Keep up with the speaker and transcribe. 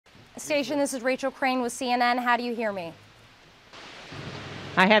station. This is Rachel Crane with CNN. How do you hear me?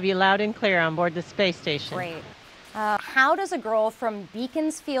 I have you loud and clear on board the space station. Great. How does a girl from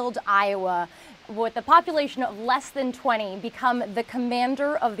Beaconsfield, Iowa, with a population of less than 20, become the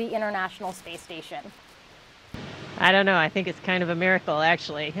commander of the International Space Station? I don't know. I think it's kind of a miracle,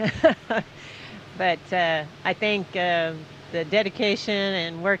 actually. But I think the dedication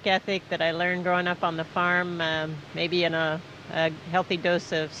and work ethic that I learned growing up on the farm, maybe in a healthy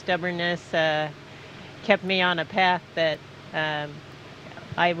dose of stubbornness, kept me on a path that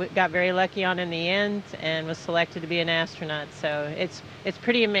got very lucky on in the end and was selected to be an astronaut. So it's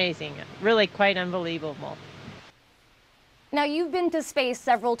pretty amazing, really quite unbelievable. Now, you've been to space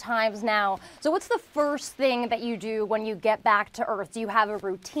several times now. So what's the first thing that you do when you get back to Earth? Do you have a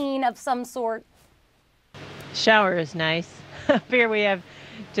routine of some sort? Shower is nice. Up here we have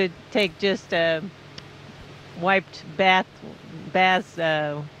to take just wiped baths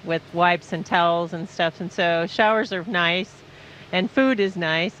with wipes and towels and stuff. And so showers are nice. And food is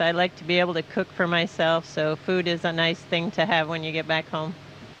nice. I like to be able to cook for myself, so food is a nice thing to have when you get back home.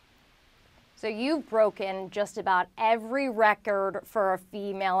 So you've broken just about every record for a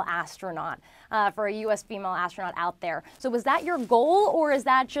female astronaut, for a U.S. female astronaut out there. So was that your goal, or is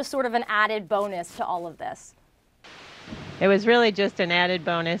that just sort of an added bonus to all of this? It was really just an added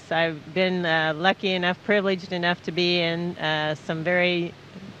bonus. I've been lucky enough, privileged enough to be in some very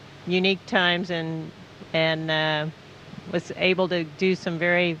unique times and was able to do some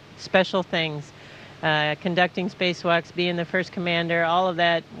very special things. Conducting spacewalks, being the first commander, all of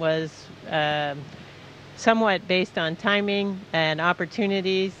that was somewhat based on timing and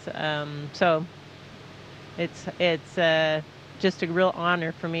opportunities. So it's just a real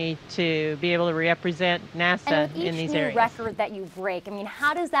honor for me to be able to represent NASA in these areas. And each new record that you break, I mean,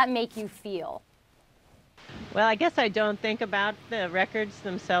 how does that make you feel? Well, I guess I don't think about the records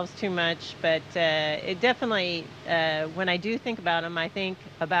themselves too much, but it definitely, when I do think about them, I think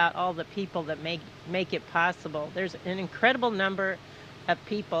about all the people that make it possible. There's an incredible number of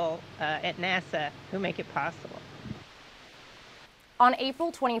people at NASA who make it possible. On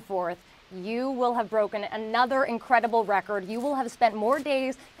April 24th, you will have broken another incredible record. You will have spent more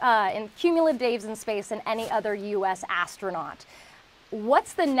days, in cumulative days in space than any other U.S. astronaut.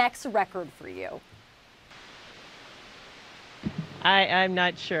 What's the next record for you? I'm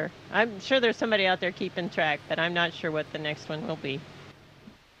not sure. I'm sure there's somebody out there keeping track, but I'm not sure what the next one will be.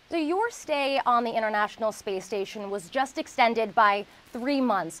 So your stay on the International Space Station was just extended by 3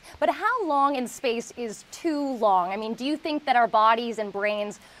 months. But how long in space is too long? I mean, do you think that our bodies and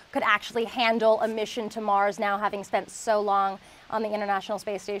brains could actually handle a mission to Mars now, having spent so long on the International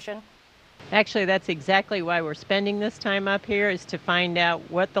Space Station? Actually, that's exactly why we're spending this time up here, is to find out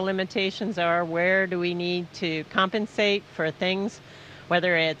what the limitations are, where do we need to compensate for things,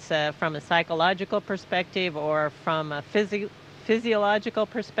 whether it's from a psychological perspective or from a physiological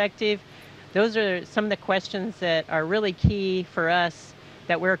perspective. Those are some of the questions that are really key for us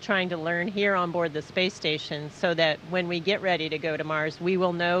that we're trying to learn here on board the space station, so that when we get ready to go to Mars, we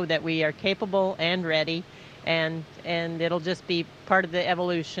will know that we are capable and ready. And it'll just be part of the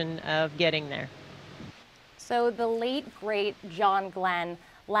evolution of getting there. So the late, great John Glenn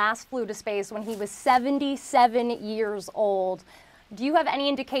last flew to space when he was 77 years old. Do you have any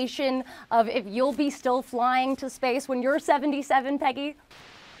indication of if you'll be still flying to space when you're 77, Peggy?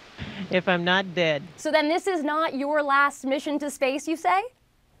 If I'm not dead. So then this is not your last mission to space, you say?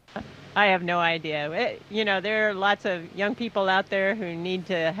 I have no idea. You know, there are lots of young people out there who need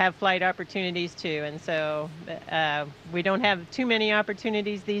to have flight opportunities too, and so we don't have too many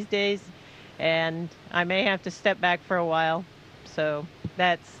opportunities these days, and I may have to step back for a while. So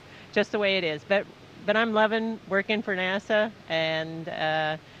that's just the way it is. But I'm loving working for NASA, and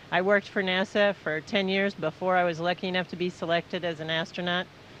I worked for NASA for 10 years before I was lucky enough to be selected as an astronaut.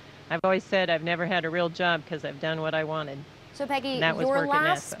 I've always said I've never had a real job because I've done what I wanted. So Peggy, your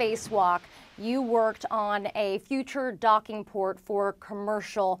last spacewalk, you worked on a future docking port for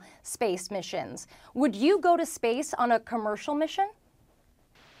commercial space missions. Would you go to space on a commercial mission?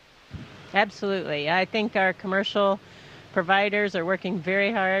 Absolutely. I think our commercial providers are working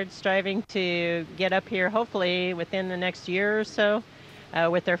very hard, striving to get up here, hopefully within the next year or so,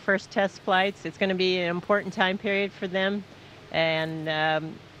 with their first test flights. It's going to be an important time period for them, and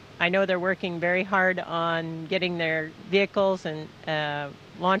I know they're working very hard on getting their vehicles and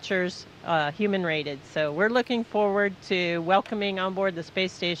launchers human rated. So we're looking forward to welcoming on board the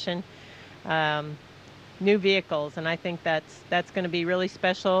space station new vehicles, and I think that's going to be really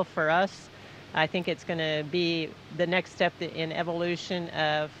special for us. I think it's going to be the next step in evolution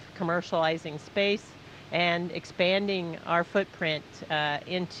of commercializing space, and expanding our footprint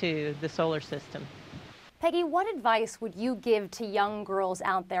into the solar system. Peggy, what advice would you give to young girls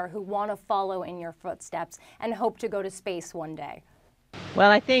out there who want to follow in your footsteps and hope to go to space one day? Well,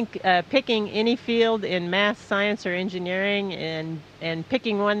 I think picking any field in math, science, or engineering and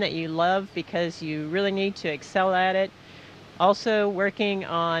picking one that you love because you really need to excel at it. Also working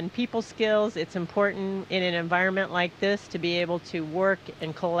on people skills. It's important in an environment like this to be able to work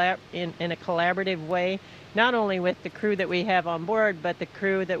and in a collaborative way, not only with the crew that we have on board, but the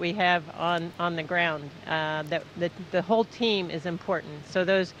crew that we have on the ground. The whole team is important. So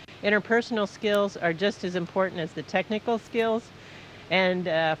those interpersonal skills are just as important as the technical skills.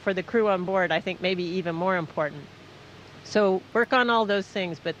 And for the crew on board, I think maybe even more important. So work on all those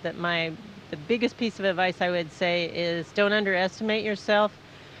things, but the biggest piece of advice I would say is don't underestimate yourself.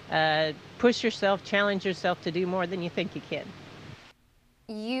 Push yourself, challenge yourself to do more than you think you can.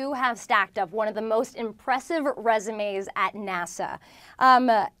 You have stacked up one of the most impressive resumes at NASA.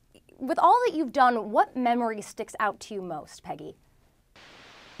 With all that you've done, what memory sticks out to you most, Peggy?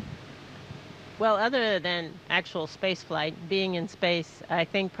 Well, other than actual space flight, being in space, I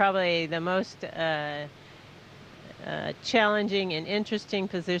think probably the most challenging and interesting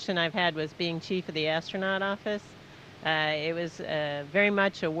position I've had was being chief of the astronaut office. It was very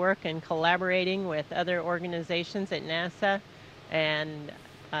much a work and collaborating with other organizations at NASA, and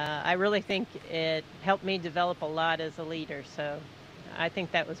I really think it helped me develop a lot as a leader. So I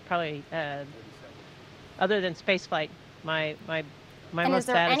think that was probably, other than spaceflight, my And most is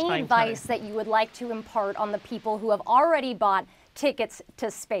there satisfying any advice time. that you would like to impart on the people who have already bought tickets to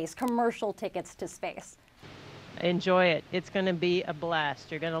space, commercial tickets to space? Enjoy it. It's going to be a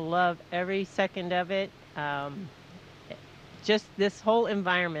blast. You're going to love every second of it. Just this whole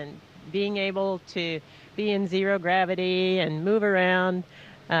environment, being able to be in zero gravity and move around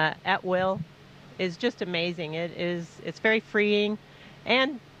at will is just amazing. It's very freeing,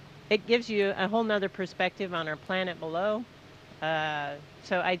 and it gives you a whole nother perspective on our planet below.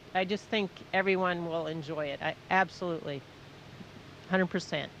 So I just think everyone will enjoy it. Absolutely,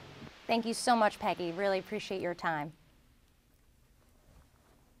 100%. Thank you so much, Peggy. Really appreciate your time.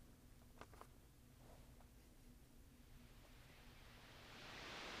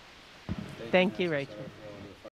 Thank you, Rachel.